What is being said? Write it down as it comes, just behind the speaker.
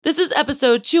This is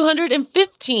episode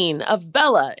 215 of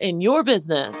Bella in Your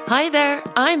Business. Hi there,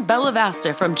 I'm Bella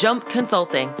Vasta from Jump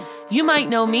Consulting. You might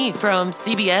know me from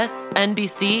CBS,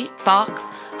 NBC, Fox,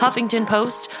 Huffington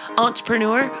Post,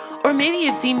 Entrepreneur, or maybe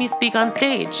you've seen me speak on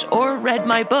stage or read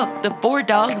my book, The 4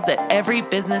 Dogs That Every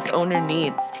Business Owner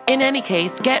Needs. In any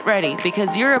case, get ready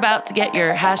because you're about to get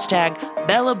your hashtag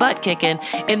Bella butt kicking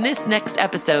in this next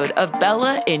episode of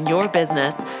Bella in Your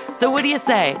Business. So what do you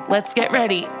say? Let's get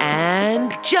ready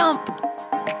and jump.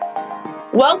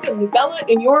 Welcome to Bella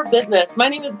in Your Business. My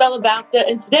name is Bella Vasta,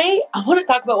 and today I want to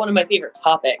talk about one of my favorite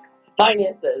topics,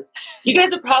 finances. You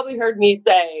guys have probably heard me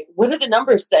say, what do the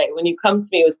numbers say when you come to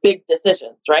me with big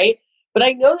decisions, right? But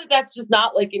I know that that's just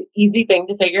not like an easy thing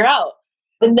to figure out.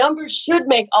 The numbers should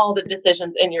make all the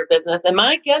decisions in your business. And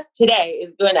my guest today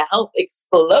is going to help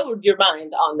explode your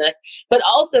mind on this. But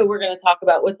also we're going to talk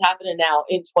about what's happening now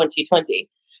in 2020.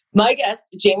 My guest,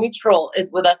 Jamie Troll,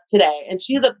 is with us today, and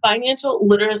she is a financial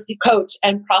literacy coach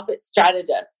and profit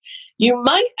strategist. You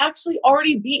might actually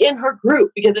already be in her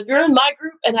group, because if you're in my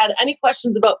group and had any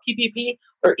questions about PPP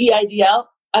or EIDL,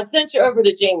 I've sent you over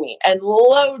to Jamie, and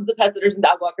loads of pet sitters and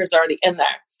dog walkers are already in there.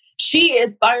 She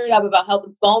is fired up about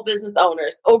helping small business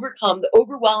owners overcome the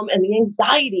overwhelm and the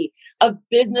anxiety of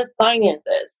business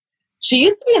finances. She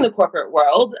used to be in the corporate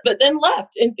world, but then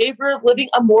left in favor of living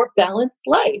a more balanced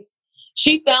life.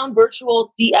 She found virtual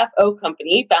CFO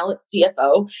company, Balanced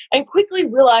CFO, and quickly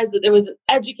realized that there was an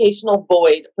educational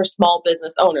void for small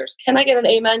business owners. Can I get an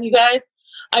amen, you guys?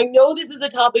 I know this is a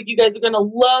topic you guys are going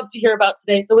to love to hear about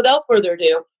today. So without further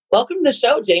ado, welcome to the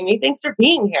show, Jamie. Thanks for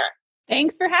being here.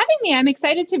 Thanks for having me. I'm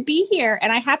excited to be here.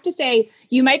 And I have to say,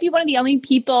 you might be one of the only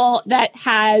people that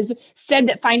has said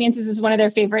that finances is one of their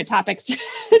favorite topics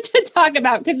to talk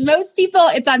about, because most people,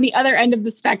 it's on the other end of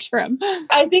the spectrum.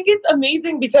 I think it's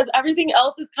amazing because everything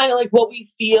else is kind of like what we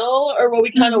feel or what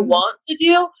we kind of want to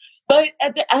do. But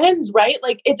at the end, right,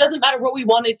 like it doesn't matter what we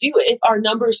want to do if our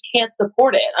numbers can't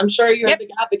support it. I'm sure you're a big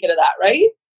advocate of that, right?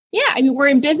 Yeah. I mean, we're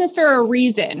in business for a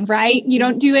reason, right? You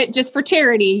don't do it just for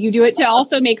charity. You do it to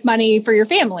also make money for your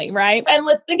family, right? And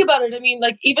let's think about it. I mean,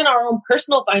 like even our own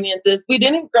personal finances, we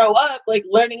didn't grow up like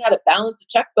learning how to balance a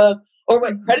checkbook or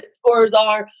what credit scores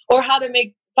are or how to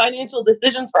make financial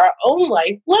decisions for our own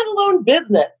life, let alone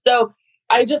business. So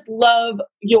I just love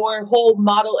your whole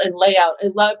model and layout. I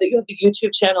love that you have the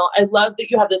YouTube channel. I love that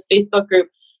you have this Facebook group.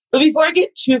 But before I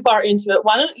get too far into it,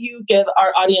 why don't you give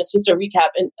our audience just a recap,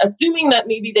 and assuming that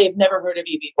maybe they've never heard of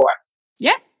you before.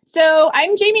 Yeah. So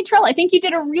I'm Jamie Troll. I think you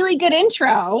did a really good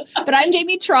intro, but I'm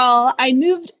Jamie Troll. I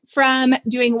moved from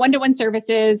doing one-to-one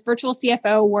services, virtual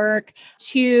CFO work,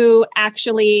 to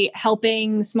actually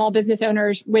helping small business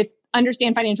owners with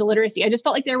understand financial literacy. I just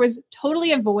felt like there was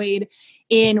totally a void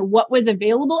in what was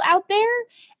available out there.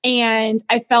 And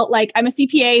I felt like I'm a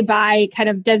CPA by kind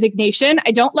of designation.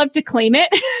 I don't love to claim it.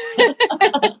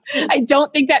 I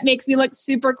don't think that makes me look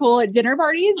super cool at dinner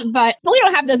parties, but we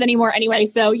don't have those anymore anyway.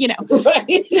 So, you know,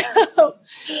 right.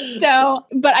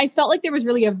 But I felt like there was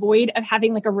really a void of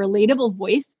having like a relatable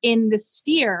voice in the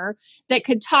sphere that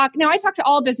could talk. Now I talk to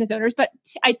all business owners, but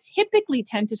I typically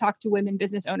tend to talk to women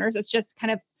business owners. It's just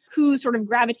kind of who sort of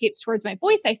gravitates towards my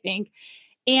voice, I think.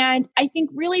 And I think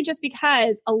really just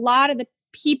because a lot of the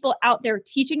people out there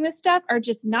teaching this stuff are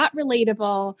just not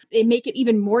relatable. They make it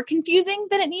even more confusing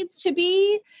than it needs to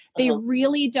be. They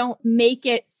really don't make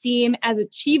it seem as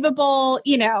achievable.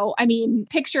 You know, I mean,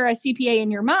 picture a CPA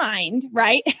in your mind,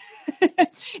 right?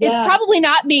 It's probably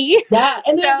not me. Yeah.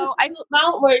 And so there's just an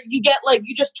amount where you get like,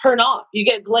 you just turn off, you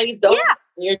get glazed over.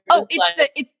 Yeah.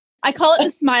 I call it the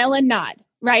smile and nod.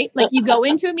 Right? Like you go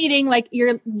into a meeting, like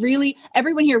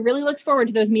everyone here really looks forward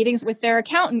to those meetings with their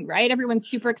accountant, right? Everyone's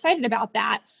super excited about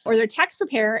that, or their tax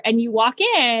preparer. And you walk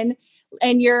in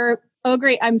and you're, oh,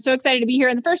 great, I'm so excited to be here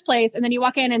in the first place. And then you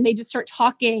walk in and they just start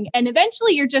talking. And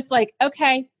eventually you're just like,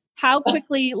 okay, how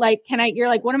quickly, like, you're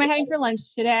like, what am I having for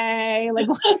lunch today? Like,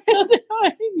 what is it?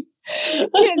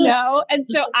 You know? And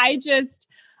so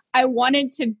I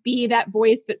wanted to be that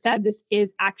voice that said this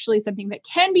is actually something that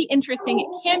can be interesting. It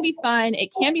can be fun. It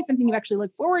can be something you actually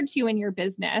look forward to in your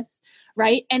business,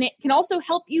 right? And it can also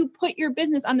help you put your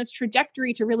business on this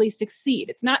trajectory to really succeed.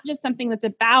 It's not just something that's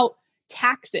about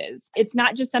taxes. It's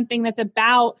not just something that's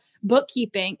about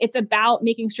bookkeeping. It's about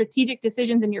making strategic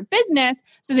decisions in your business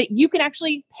so that you can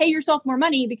actually pay yourself more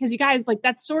money, because you guys, like,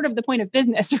 that's sort of the point of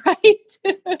business, right?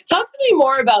 Talk to me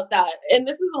more about that. And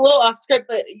this is a little off script,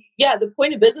 but yeah, the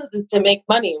point of business is to make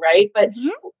money, right? But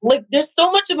like, there's so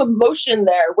much of emotion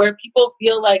there where people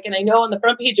feel like, and I know on the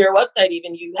front page of your website,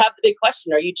 even you have the big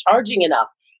question, are you charging enough?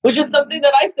 which is something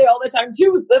that I say all the time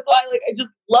too. So that's why I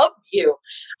just love you.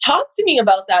 Talk to me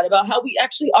about that, about how we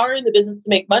actually are in the business to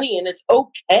make money, and it's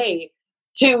okay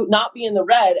to not be in the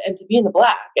red and to be in the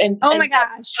black, and oh my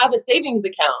gosh, have a savings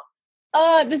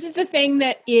account. This is the thing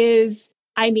that is,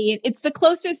 it's the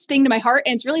closest thing to my heart.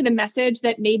 And it's really the message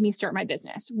that made me start my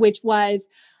business, which was,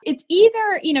 it's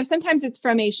either, sometimes it's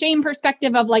from a shame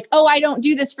perspective of like, oh, I don't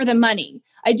do this for the money.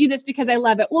 I do this because I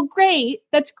love it. Well, great.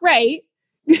 That's great.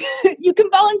 You can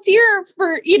volunteer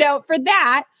for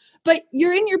that, but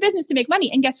you're in your business to make money.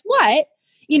 And guess what?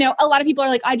 A lot of people are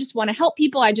like, I just want to help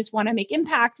people. I just want to make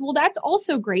impact. Well, that's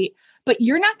also great. But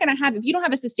you're not going to have, if you don't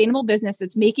have a sustainable business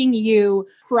that's making you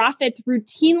profits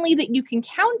routinely that you can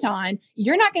count on,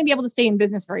 you're not going to be able to stay in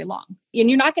business very long. And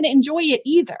you're not going to enjoy it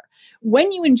either.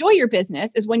 When you enjoy your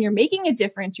business is when you're making a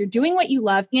difference, you're doing what you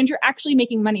love, and you're actually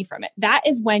making money from it. That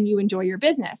is when you enjoy your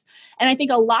business. And I think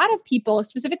a lot of people,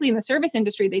 specifically in the service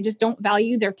industry, they just don't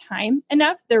value their time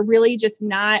enough. They're really just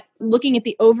not looking at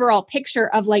the overall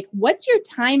picture of like, what's your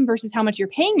time versus how much you're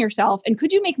paying yourself? And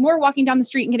could you make more walking down the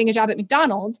street and getting a job at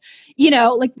McDonald's?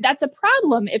 That's a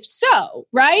problem. If so,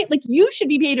 right? Like you should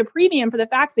be paid a premium for the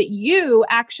fact that you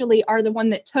actually are the one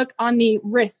that took on the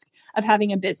risk of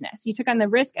having a business. You took on the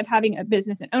risk of having a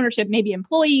business and ownership, maybe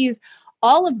employees,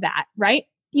 all of that, right?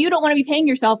 You don't want to be paying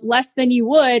yourself less than you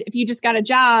would if you just got a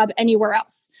job anywhere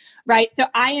else, right? So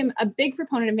I am a big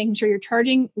proponent of making sure you're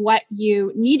charging what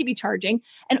you need to be charging.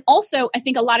 And also, I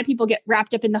think a lot of people get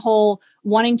wrapped up in the whole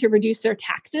wanting to reduce their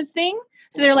taxes thing.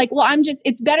 So they're like, well,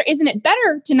 it's better. Isn't it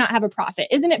better to not have a profit?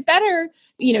 Isn't it better,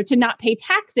 to not pay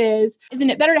taxes? Isn't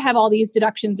it better to have all these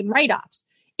deductions and write-offs?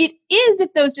 It is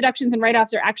if those deductions and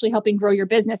write-offs are actually helping grow your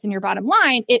business and your bottom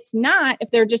line. It's not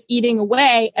if they're just eating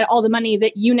away at all the money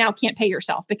that you now can't pay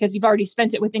yourself because you've already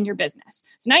spent it within your business.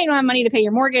 So now you don't have money to pay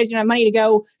your mortgage. You don't have money to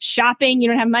go shopping. You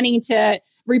don't have money to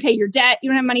repay your debt. You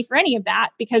don't have money for any of that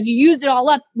because you used it all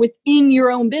up within your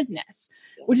own business,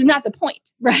 which is not the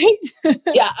point, right?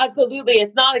 Yeah, absolutely.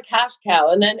 It's not a cash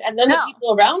cow. And then No. The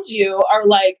people around you are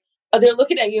like, they're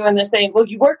looking at you and they're saying, well,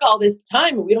 you work all this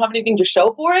time and we don't have anything to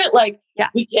show for it. Like, yeah.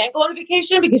 We can't go on a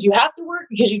vacation because you have to work,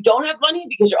 because you don't have money,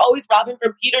 because you're always robbing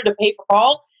from Peter to pay for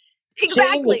Paul.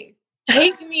 Exactly.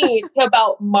 Take me to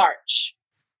about March.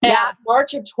 Yeah.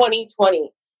 March of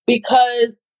 2020,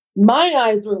 because my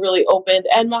eyes were really opened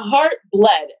and my heart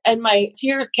bled and my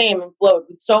tears came and flowed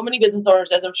with so many business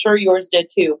owners, as I'm sure yours did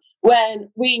too, when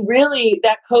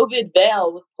that COVID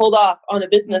veil was pulled off on a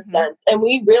business sense. And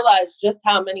we realized just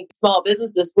how many small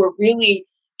businesses were really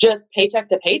just paycheck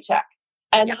to paycheck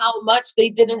and how much they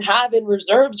didn't have in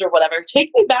reserves or whatever.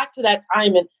 Take me back to that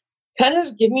time and kind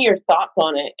of give me your thoughts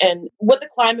on it and what the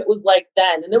climate was like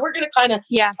then. And then we're going to kind of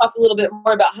talk a little bit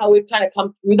more about how we've kind of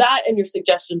come through that and your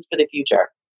suggestions for the future.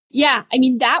 Yeah.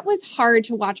 That was hard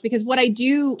to watch because what I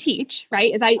do teach,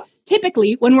 right, is I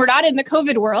typically, when we're not in the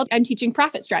COVID world, I'm teaching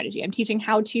profit strategy. I'm teaching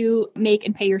how to make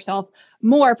and pay yourself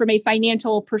more from a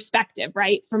financial perspective,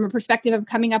 right? From a perspective of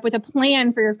coming up with a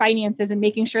plan for your finances and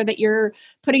making sure that you're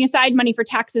putting aside money for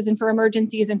taxes and for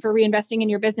emergencies and for reinvesting in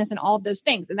your business and all of those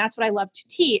things. And that's what I love to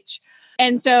teach.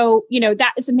 And so,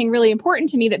 that is something really important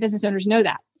to me that business owners know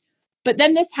that. But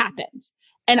then this happened.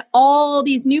 And all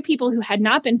these new people who had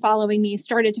not been following me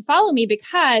started to follow me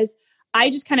because I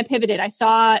just kind of pivoted. I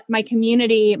saw my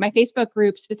community, my Facebook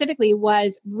group specifically,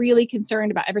 was really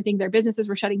concerned about everything. Their businesses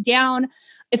were shutting down.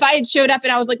 If I had showed up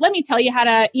and I was like, let me tell you how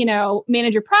to,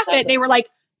 manage your profit, they were like,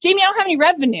 Jamie, I don't have any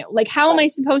revenue. Like, how am I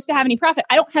supposed to have any profit?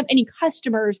 I don't have any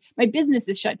customers. My business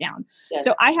is shut down. Yes.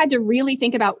 So I had to really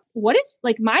think about what is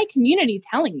my community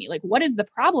telling me? Like, what is the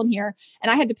problem here?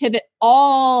 And I had to pivot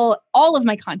all of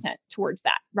my content towards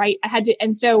that, right?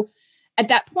 And so at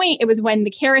that point, it was when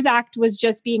the CARES Act was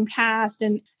just being passed.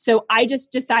 And so I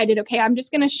just decided, okay, I'm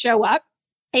just going to show up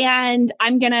and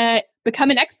I'm going to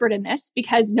become an expert in this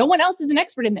because no one else is an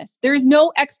expert in this. There is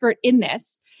no expert in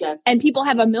this. Yes. And people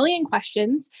have a million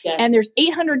questions. Yes. And there's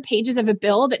 800 pages of a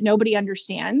bill that nobody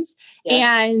understands. Yes.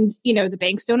 And, the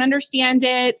banks don't understand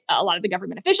it. A lot of the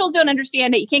government officials don't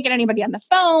understand it. You can't get anybody on the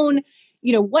phone.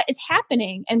 What is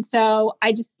happening? And so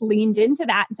I just leaned into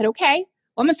that and said, okay,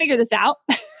 well, I'm going to figure this out.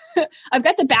 I've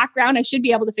got the background. I should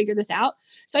be able to figure this out.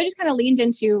 So I just kind of leaned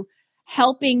into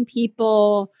helping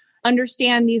people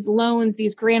understand these loans,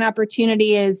 these grant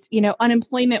opportunities,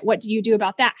 unemployment. What do you do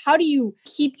about that? How do you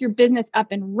keep your business up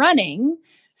and running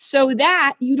so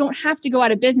that you don't have to go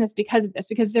out of business because of this?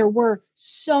 Because there were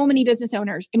so many business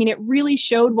owners. It really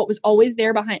showed what was always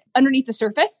there underneath the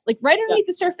surface, like right underneath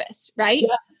the surface, right?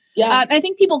 Yeah. Yeah. And I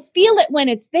think people feel it when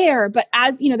it's there, but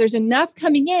as there's enough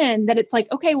coming in that it's like,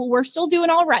 okay, well, we're still doing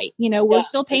all right. We're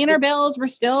still paying our bills. We're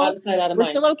still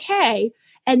okay.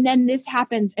 And then this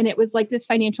happens. And it was like this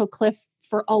financial cliff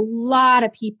for a lot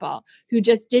of people who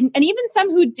just didn't, and even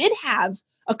some who did have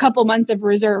a couple months of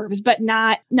reserves, but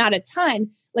not a ton.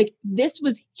 Like this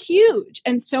was huge.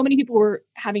 And so many people were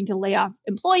having to lay off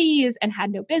employees and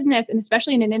had no business. And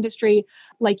especially in an industry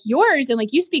like yours and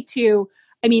like you speak to,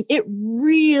 I mean, it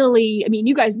really,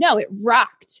 you guys know it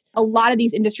rocked a lot of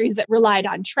these industries that relied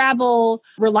on travel,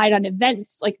 relied on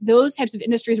events, like those types of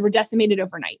industries were decimated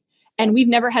overnight. And we've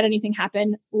never had anything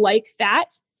happen like that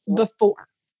before.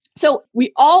 So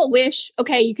we all wish,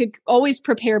 okay, you could always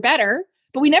prepare better,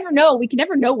 but we never know. We can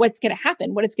never know what's going to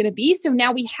happen, what it's going to be. So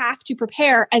now we have to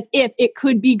prepare as if it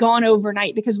could be gone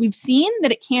overnight because we've seen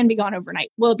that it can be gone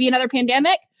overnight. Will it be another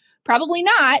pandemic? Probably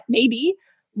not, maybe.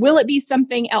 Will it be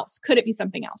something else? Could it be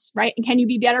something else, right? And can you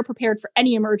be better prepared for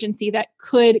any emergency that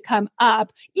could come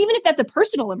up, even if that's a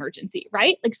personal emergency,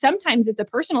 right? Like sometimes it's a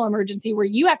personal emergency where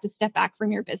you have to step back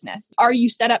from your business. Are you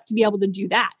set up to be able to do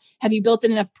that? Have you built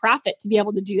in enough profit to be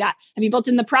able to do that? Have you built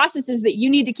in the processes that you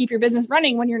need to keep your business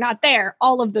running when you're not there?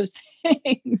 All of those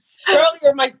things. Girl,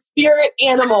 you're my spirit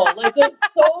animal. Like there's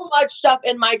so much stuff,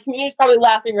 and my community's probably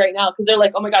laughing right now because they're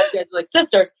like, oh my God, you guys are like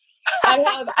sisters. I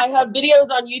have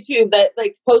videos on YouTube that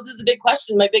like poses a big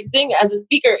question. My big thing as a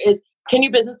speaker is, can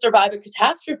your business survive a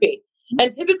catastrophe?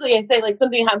 And typically I say like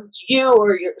something happens to you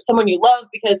or someone you love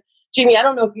because Jamie, I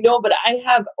don't know if you know, but I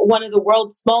have one of the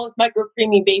world's smallest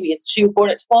micro-preemie babies. She was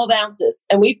born at 12 ounces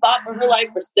and we fought for her life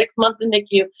for 6 months in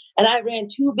NICU. And I ran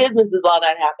 2 businesses while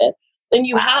that happened. And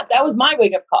that was my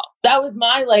wake up call. That was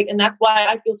my and that's why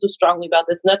I feel so strongly about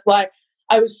this. And that's why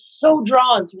I was so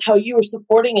drawn to how you were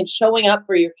supporting and showing up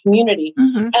for your community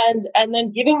and then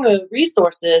giving the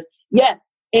resources, yes,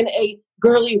 in a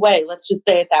girly way. Let's just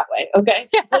say it that way. Okay.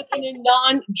 Like in a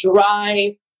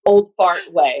non-dry old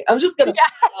fart way. I'm just going to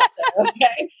stop there.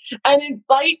 Okay. And in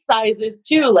bite sizes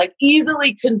too, like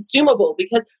easily consumable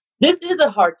because this is a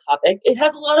hard topic. It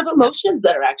has a lot of emotions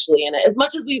that are actually in it. As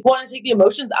much as we want to take the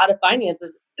emotions out of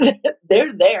finances,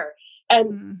 they're there.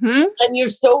 And and you're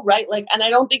so right. Like, and I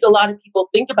don't think a lot of people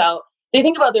think about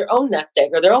their own nest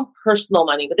egg or their own personal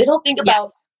money, but they don't think about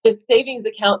the savings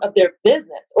account of their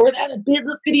business or that a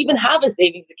business could even have a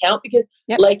savings account because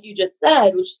like you just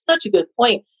said, which is such a good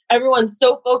point, everyone's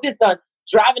so focused on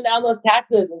driving down those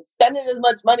taxes and spending as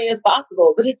much money as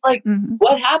possible. But it's like,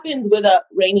 what happens with a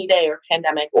rainy day or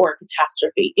pandemic or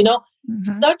catastrophe?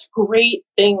 Such great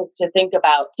things to think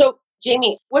about. So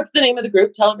Jamie, what's the name of the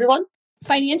group? Tell everyone.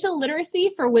 Financial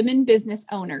Literacy for Women Business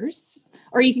Owners.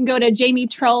 Or you can go to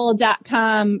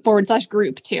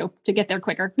jamietroll.com/group too to get there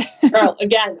quicker. Girl,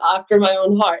 again, after my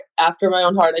own heart. I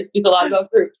speak a lot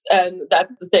about groups. And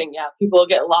that's the thing. Yeah, people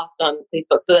get lost on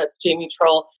Facebook. So that's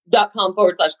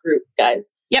jamietroll.com/group,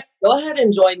 guys. Yep. Go ahead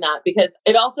and join that because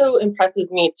it also impresses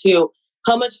me too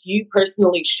how much you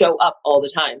personally show up all the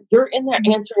time. You're in there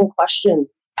answering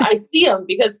questions. I see them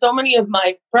because so many of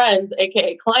my friends,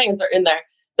 aka clients, are in there.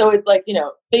 So it's like,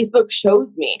 Facebook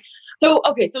shows me. So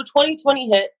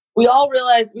 2020 hit. We all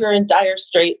realized we were in dire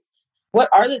straits. What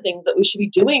are the things that we should be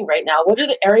doing right now? What are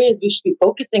the areas we should be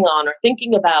focusing on or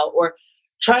thinking about or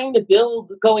trying to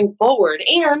build going forward?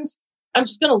 And I'm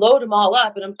just going to load them all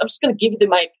up and I'm just going to give you the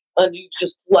mic and you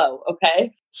just flow,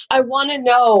 okay? I want to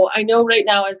know, I know right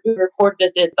now as we record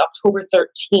this, it's October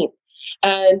 13th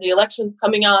and the election's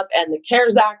coming up and the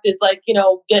CARES Act is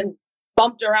getting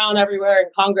bumped around everywhere in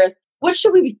Congress. What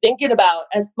should we be thinking about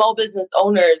as small business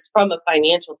owners from a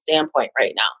financial standpoint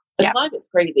right now? The climate's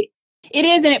crazy. It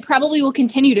is, and it probably will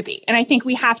continue to be. And I think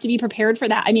we have to be prepared for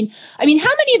that. I mean, how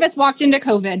many of us walked into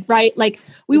COVID, right? Like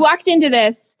we walked into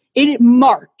this in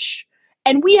March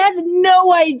and we had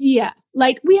no idea.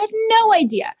 I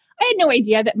had no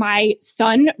idea that my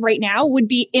son right now would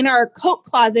be in our coat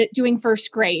closet doing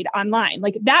first grade online.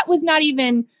 Like that was not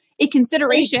even a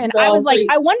consideration. I was like,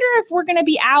 I wonder if we're going to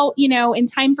be out, in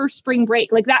time for spring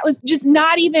break. Like that was just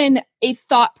not even a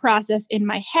thought process in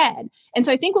my head. And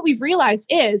so I think what we've realized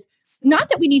is not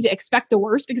that we need to expect the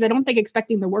worst, because I don't think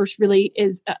expecting the worst really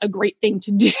is a great thing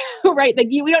to do, right? Like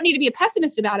we don't need to be a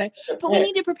pessimist about it, but we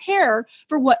need to prepare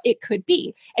for what it could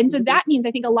be. And so that means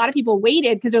I think a lot of people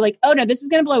waited because they're like, oh no, this is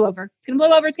going to blow over. It's going to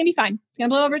blow over. It's going to be fine. It's going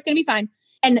to blow over. It's going to be fine.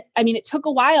 And I mean, it took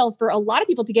a while for a lot of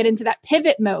people to get into that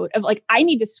pivot mode of like, I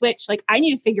need to switch. Like, I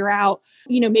need to figure out,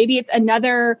 maybe it's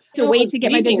another way to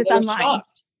get my business online.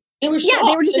 They were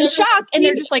just in shock. And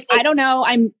they're just like, I don't know.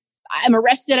 I'm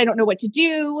arrested. I don't know what to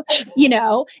do, and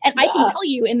I can tell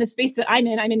you in the space that I'm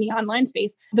in the online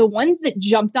space, the ones that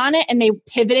jumped on it and they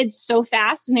pivoted so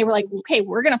fast and they were like, okay,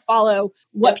 we're going to follow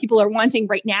what people are wanting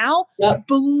right now,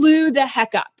 blew the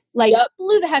heck up,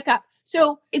 blew the heck up.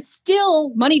 So it's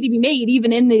still money to be made,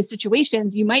 even in these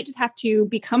situations. You might just have to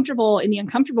be comfortable in the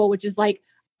uncomfortable, which is like,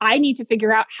 I need to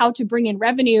figure out how to bring in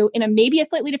revenue in maybe a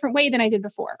slightly different way than I did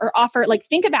before, or offer,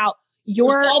 think about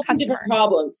your customer. Different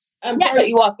problems. I'm sorry to cut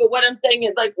you off, but what I'm saying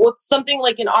is what's something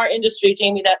like in our industry,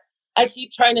 Jamie, that I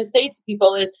keep trying to say to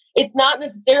people is it's not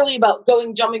necessarily about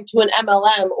jumping to an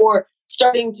MLM or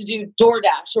starting to do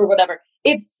DoorDash or whatever.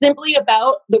 It's simply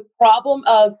about the problem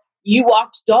of you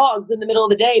walked dogs in the middle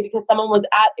of the day because someone was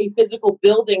at a physical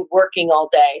building working all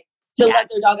day to let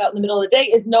their dog out in the middle of the day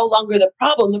is no longer the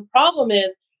problem. The problem is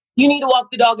you need to walk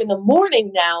the dog in the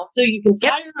morning now so you can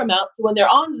tire them out. So when they're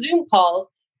on Zoom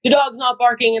calls, the dog's not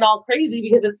barking and all crazy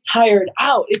because it's tired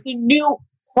out. It's a new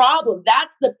problem.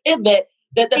 That's the pivot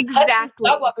that the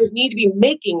dog walkers need to be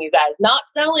making, you guys. Not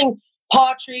selling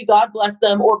pottery, God bless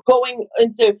them, or going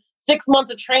into 6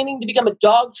 months of training to become a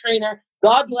dog trainer.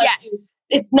 God bless you.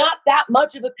 It's not that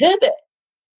much of a pivot.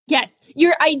 Yes.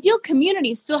 Your ideal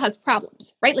community still has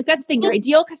problems, right? That's the thing. Your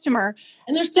ideal customer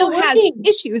and they're still has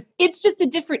issues. It's just a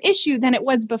different issue than it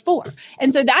was before.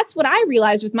 And so that's what I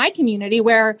realized with my community,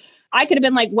 where I could have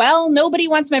been like, well, nobody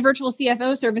wants my virtual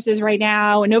CFO services right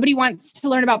now, and nobody wants to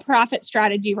learn about profit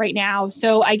strategy right now.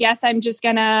 So I guess I'm just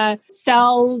going to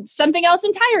sell something else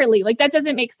entirely. That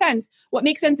doesn't make sense. What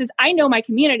makes sense is I know my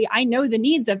community. I know the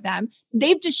needs of them.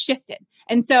 They've just shifted.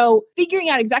 And so figuring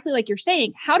out exactly like you're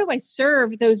saying, how do I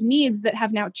serve those needs that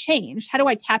have now changed? How do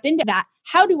I tap into that?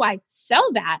 How do I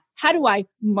sell that? How do I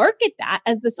market that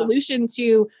as the solution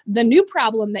to the new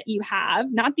problem that you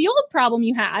have, not the old problem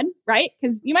you had, right?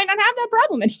 Because you might not have that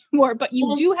problem anymore, but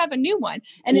you do have a new one.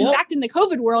 And in fact, in the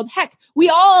COVID world, heck, we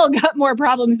all got more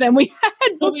problems than we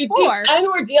had before. And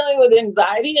we're dealing with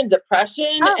anxiety and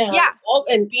depression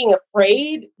and being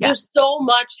afraid. There's so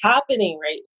much happening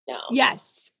right now.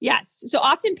 Yes. So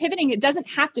often pivoting, it doesn't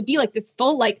have to be this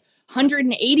full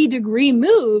 180-degree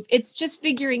move. It's just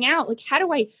figuring out how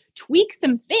do I tweak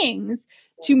some things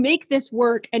to make this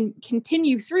work and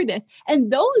continue through this.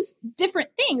 And those different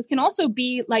things can also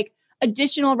be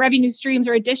additional revenue streams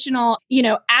or additional,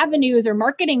 avenues or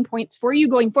marketing points for you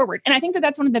going forward. And I think that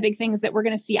that's one of the big things that we're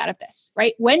going to see out of this,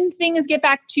 right? When things get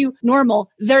back to normal,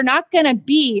 they're not going to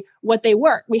be what they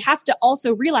were. We have to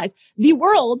also realize the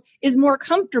world is more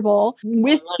comfortable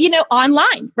with,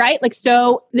 online, right?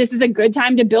 So this is a good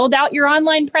time to build out your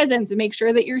online presence and make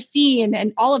sure that you're seen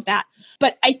and all of that.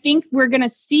 But I think we're going to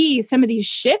see some of these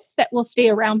shifts that will stay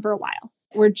around for a while.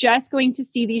 We're just going to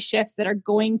see these shifts that are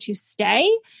going to stay.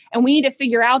 And we need to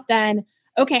figure out then,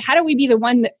 okay, how do we be the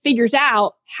one that figures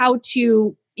out how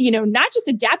to, not just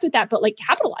adapt with that, but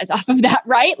capitalize off of that,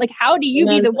 right? How do you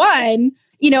be the one,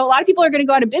 a lot of people are going to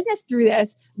go out of business through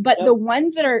this, but the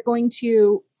ones that are going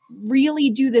to really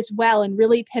do this well and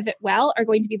really pivot well are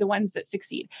going to be the ones that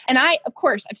succeed. And I've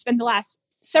spent the last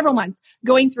several months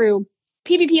going through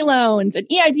PPP loans and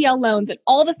EIDL loans and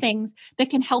all the things that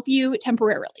can help you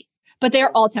temporarily. But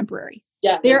they're all temporary.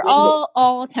 Yeah, they're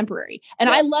all temporary. And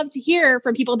I love to hear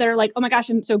from people that are like, oh my gosh,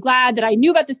 I'm so glad that I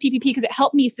knew about this PPP because it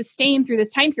helped me sustain through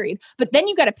this time period. But then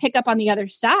you got to pick up on the other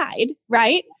side,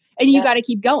 right? And you got to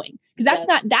keep going because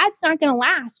that's not going to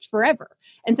last forever.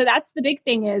 And so that's the big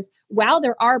thing is, while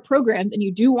there are programs and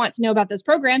you do want to know about those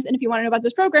programs, and if you want to know about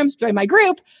those programs, join my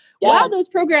group. While those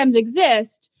programs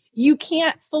exist, you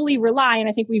can't fully rely. And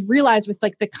I think we've realized with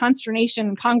the consternation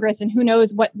in Congress and who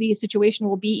knows what the situation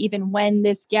will be even when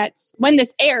this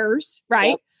airs,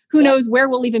 right? Who knows where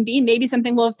we'll even be? Maybe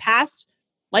something will have passed,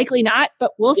 likely not,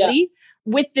 but we'll see.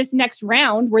 With this next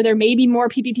round where there may be more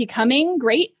PPP coming,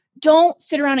 great. Don't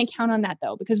sit around and count on that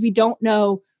though, because we don't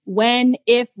know when,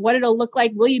 if, what it'll look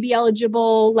like. Will you be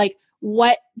eligible?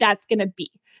 What that's going to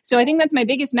be. So I think that's my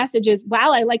biggest message is,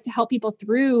 while I like to help people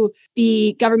through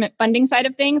the government funding side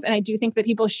of things, and I do think that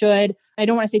people should, I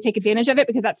don't want to say take advantage of it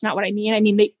because that's not what I mean. I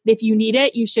mean, if you need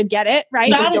it, you should get it,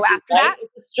 right? Strategy, go after that.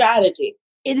 It's a strategy.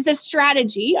 It is a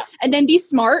strategy. And then be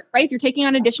smart, right? If you're taking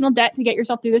on additional debt to get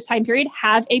yourself through this time period,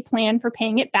 have a plan for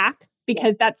paying it back.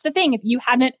 Because that's the thing. If you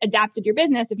haven't adapted your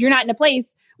business, if you're not in a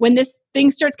place when this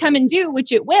thing starts coming due,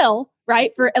 which it will,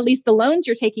 right? For at least the loans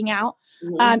you're taking out,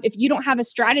 If you don't have a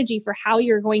strategy for how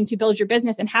you're going to build your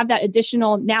business and have that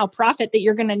additional now profit that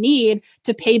you're going to need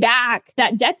to pay back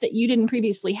that debt that you didn't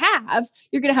previously have,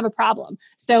 you're going to have a problem.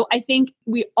 So I think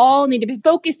we all need to be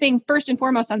focusing first and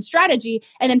foremost on strategy,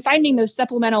 and then finding those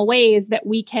supplemental ways that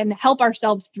we can help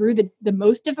ourselves through the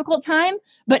most difficult time,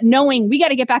 but knowing we got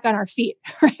to get back on our feet,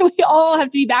 right? We all have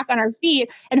to be back on our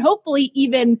feet, and hopefully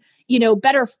even,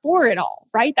 better for it all,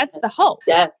 right? That's the hope.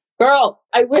 Yes. Girl,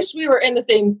 I wish we were in the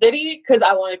same city because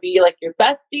I want to be like your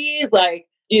bestie. Like,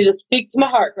 you just speak to my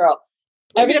heart, girl.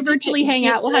 We're going to virtually hang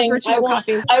out. We'll have virtual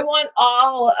coffee. I want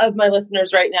all of my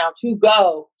listeners right now to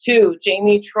go to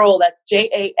Jamie Troll. That's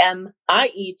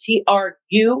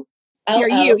JAMIETRULL.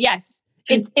 TRU, yes.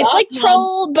 It's like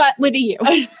troll, but with a U.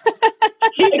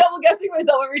 Keep double guessing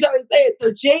myself every time I say it.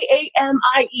 So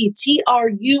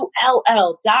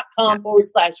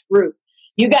JAMIETRULL.com/group.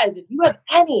 You guys, if you have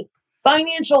any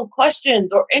financial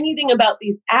questions or anything about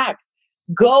these acts,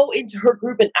 go into her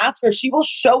group and ask her. She will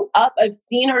show up. I've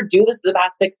seen her do this for the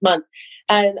past 6 months.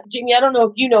 And Jamie, I don't know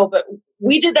if you know, but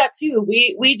we did that too.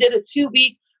 We did a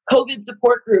 2-week COVID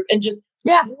support group and just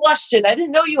flushed it. I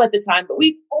didn't know you at the time, but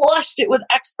we flushed it with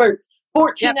experts,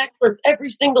 14 experts every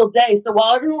single day. So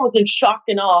while everyone was in shock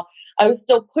and awe, I was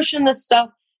still pushing this stuff,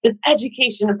 this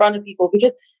education in front of people,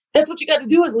 because that's what you got to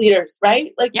do as leaders,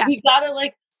 right? Like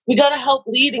we gotta help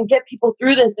lead and get people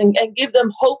through this and give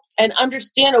them hopes and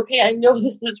understand, okay, I know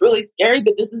this is really scary,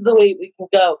 but this is the way we can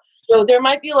go. So there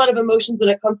might be a lot of emotions when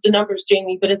it comes to numbers,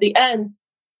 Jamie, but at the end,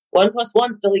 1 +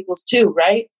 1 still equals 2,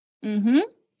 right? Mm-hmm.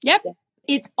 Yep. Yeah.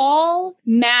 It's all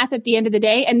math at the end of the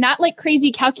day, and not like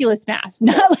crazy calculus math,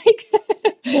 not like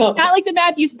the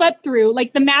math you slept through,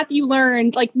 like the math you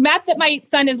learned, like math that my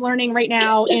son is learning right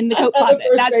now in the coat closet.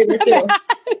 That's the math.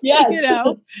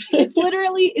 Yes. It's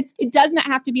literally, it does not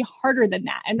have to be harder than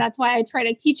that. And that's why I try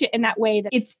to teach it in that way, that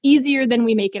it's easier than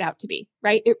we make it out to be,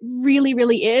 right? It really,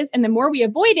 really is. And the more we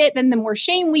avoid it, then the more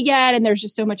shame we get. And there's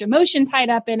just so much emotion tied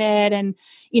up in it. And,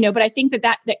 but I think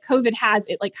that COVID has,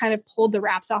 it like kind of pulled the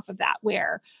wraps off of that,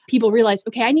 where people realize,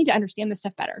 okay, I need to understand this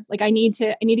stuff better. Like I need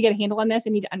to get a handle on this. I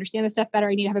need to understand this stuff better.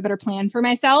 I need to have a better plan for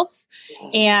myself.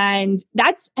 And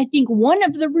that's, I think, one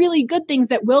of the really good things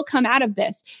that will come out of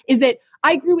this is that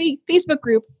I grew a Facebook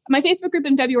group. My Facebook group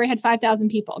in February had 5,000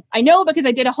 people. I know because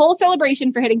I did a whole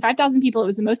celebration for hitting 5,000 people. It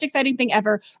was the most exciting thing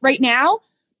ever. Right now,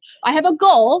 I have a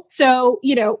goal. So,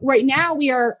 right now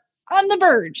we are on the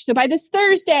verge. So by this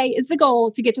Thursday is the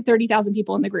goal to get to 30,000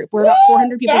 people in the group. We're about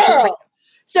 400 people short right now.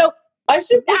 So I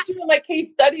should put you in my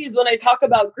case studies when I talk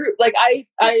about group. Like I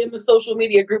am a social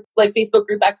media group, like Facebook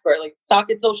group expert, like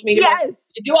Socket social media. Yes.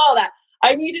 You do all that.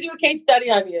 I need to do a case study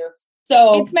on you.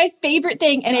 So it's my favorite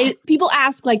thing. And people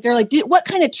ask, like, they're like, what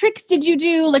kind of tricks did you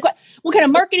do? Like what kind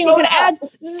of marketing, what kind of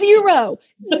ads? Zero.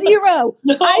 No.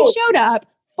 I showed up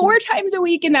 4 times a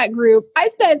week in that group. I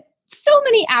spent so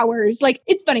many hours. Like,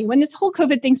 it's funny, when this whole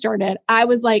COVID thing started, I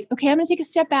was like, okay, I'm going to take a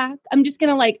step back. I'm just going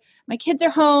to my kids are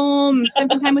home, spend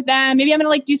some time with them. Maybe I'm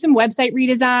going to do some website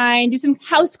redesign, do some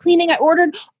house cleaning. I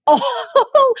ordered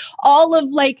all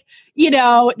of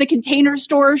the Container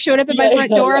Store showed up at my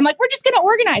front door. I'm like, we're just going to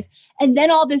organize. And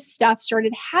then all this stuff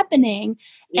started happening.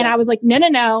 And I was like,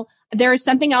 no. There is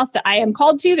something else that I am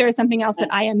called to. There is something else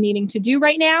that I am needing to do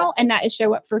right now. And that is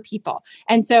show up for people.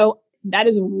 And so that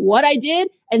is what I did.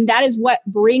 And that is what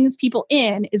brings people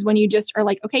in, is when you just are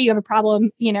like, okay, you have a problem,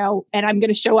 and I'm going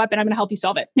to show up and I'm going to help you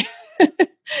solve it.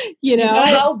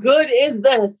 How good is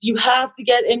this? You have to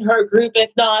get in her group.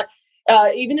 If not,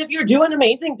 even if you're doing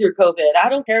amazing through COVID, I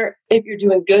don't care if you're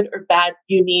doing good or bad,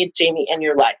 you need Jamie in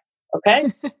your life. Okay.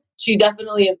 She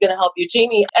definitely is going to help you.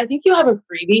 Jamie, I think you have a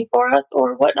freebie for us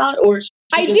or whatnot, or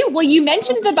I do. Well, you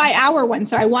mentioned the by hour one.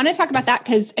 So I want to talk about that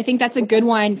because I think that's a good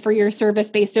one for your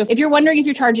service base. So if you're wondering if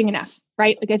you're charging enough,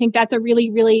 right? I think that's a really,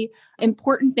 really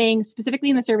important thing, specifically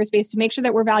in the service space, to make sure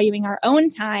that we're valuing our own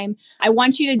time. I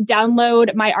want you to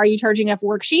download my Are You Charging Enough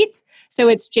worksheet. So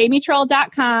it's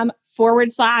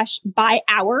jamietroll.com/by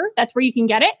hour. That's where you can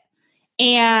get it.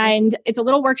 And it's a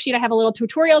little worksheet. I have a little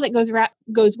tutorial that goes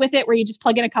with it, where you just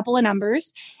plug in a couple of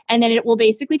numbers, and then it will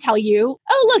basically tell you,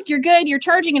 oh, look, you're good, you're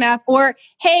charging enough, or,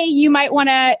 hey, you might want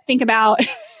to think about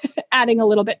adding a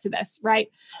little bit to this, right?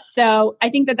 So I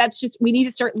think that's just, we need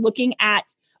to start looking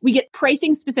at, we get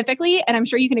pricing specifically, and I'm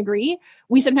sure you can agree,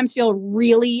 we sometimes feel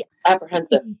really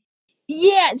apprehensive.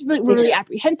 Yeah, it's really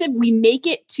apprehensive. We make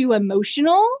it too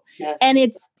emotional, and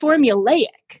it's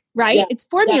formulaic, right? Yeah. It's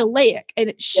formulaic, and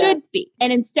it should be.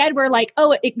 And instead we're like,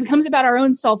 oh, it becomes about our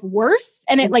own self-worth,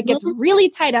 and it gets really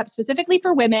tied up specifically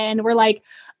for women. We're like,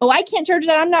 oh, I can't charge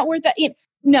that. I'm not worth that.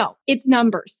 No, it's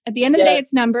numbers. At the end of the day,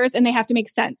 it's numbers and they have to make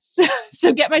sense.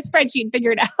 So get my spreadsheet and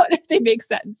figure it out if they make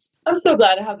sense. I'm so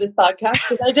glad to have this podcast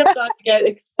because I just got to get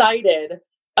excited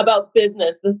about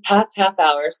business this past half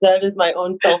hour. So that is my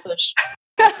own selfish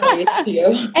to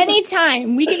you.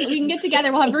 Anytime we can get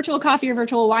together. We'll have virtual coffee or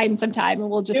virtual wine sometime and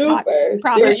we'll just talk.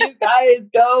 Super. You guys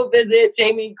go visit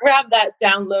Jamie, grab that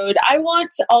download. I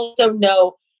want to also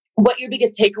know what your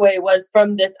biggest takeaway was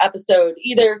from this episode.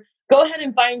 Either go ahead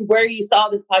and find where you saw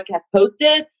this podcast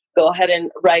posted. Go ahead and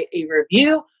write a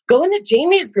review. Go into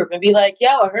Jamie's group and be like,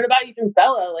 I heard about you through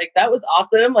Bella. Like, that was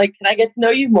awesome. Like, can I get to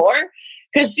know you more?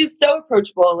 Because she's so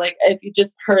approachable. Like, if you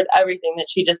just heard everything that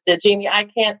she just did, Jamie, I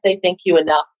can't say thank you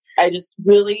enough. I just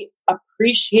really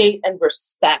appreciate and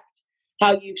respect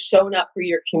how you've shown up for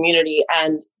your community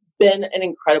and been an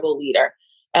incredible leader.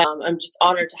 I'm just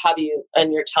honored to have you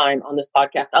and your time on this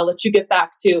podcast. I'll let you get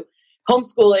back to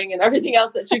homeschooling and everything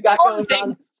else that you got going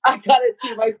on. I got it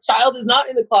too. My child is not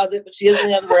in the closet, but she is in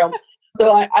the other room.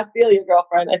 So I feel you,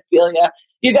 girlfriend. I feel you.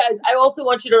 You guys, I also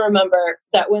want you to remember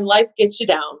that when life gets you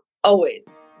down,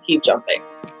 always keep jumping.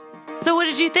 So what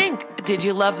did you think? Did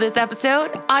you love this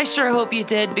episode? I sure hope you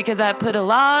did because I put a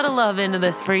lot of love into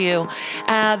this for you.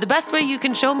 The best way you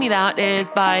can show me that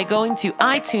is by going to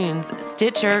iTunes,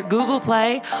 Stitcher, Google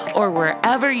Play, or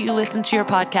wherever you listen to your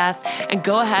podcast and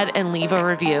go ahead and leave a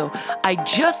review. I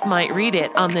just might read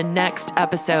it on the next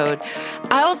episode.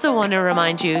 I also want to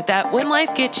remind you that when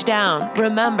life gets you down,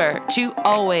 remember to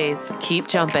always keep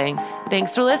jumping.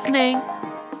 Thanks for listening.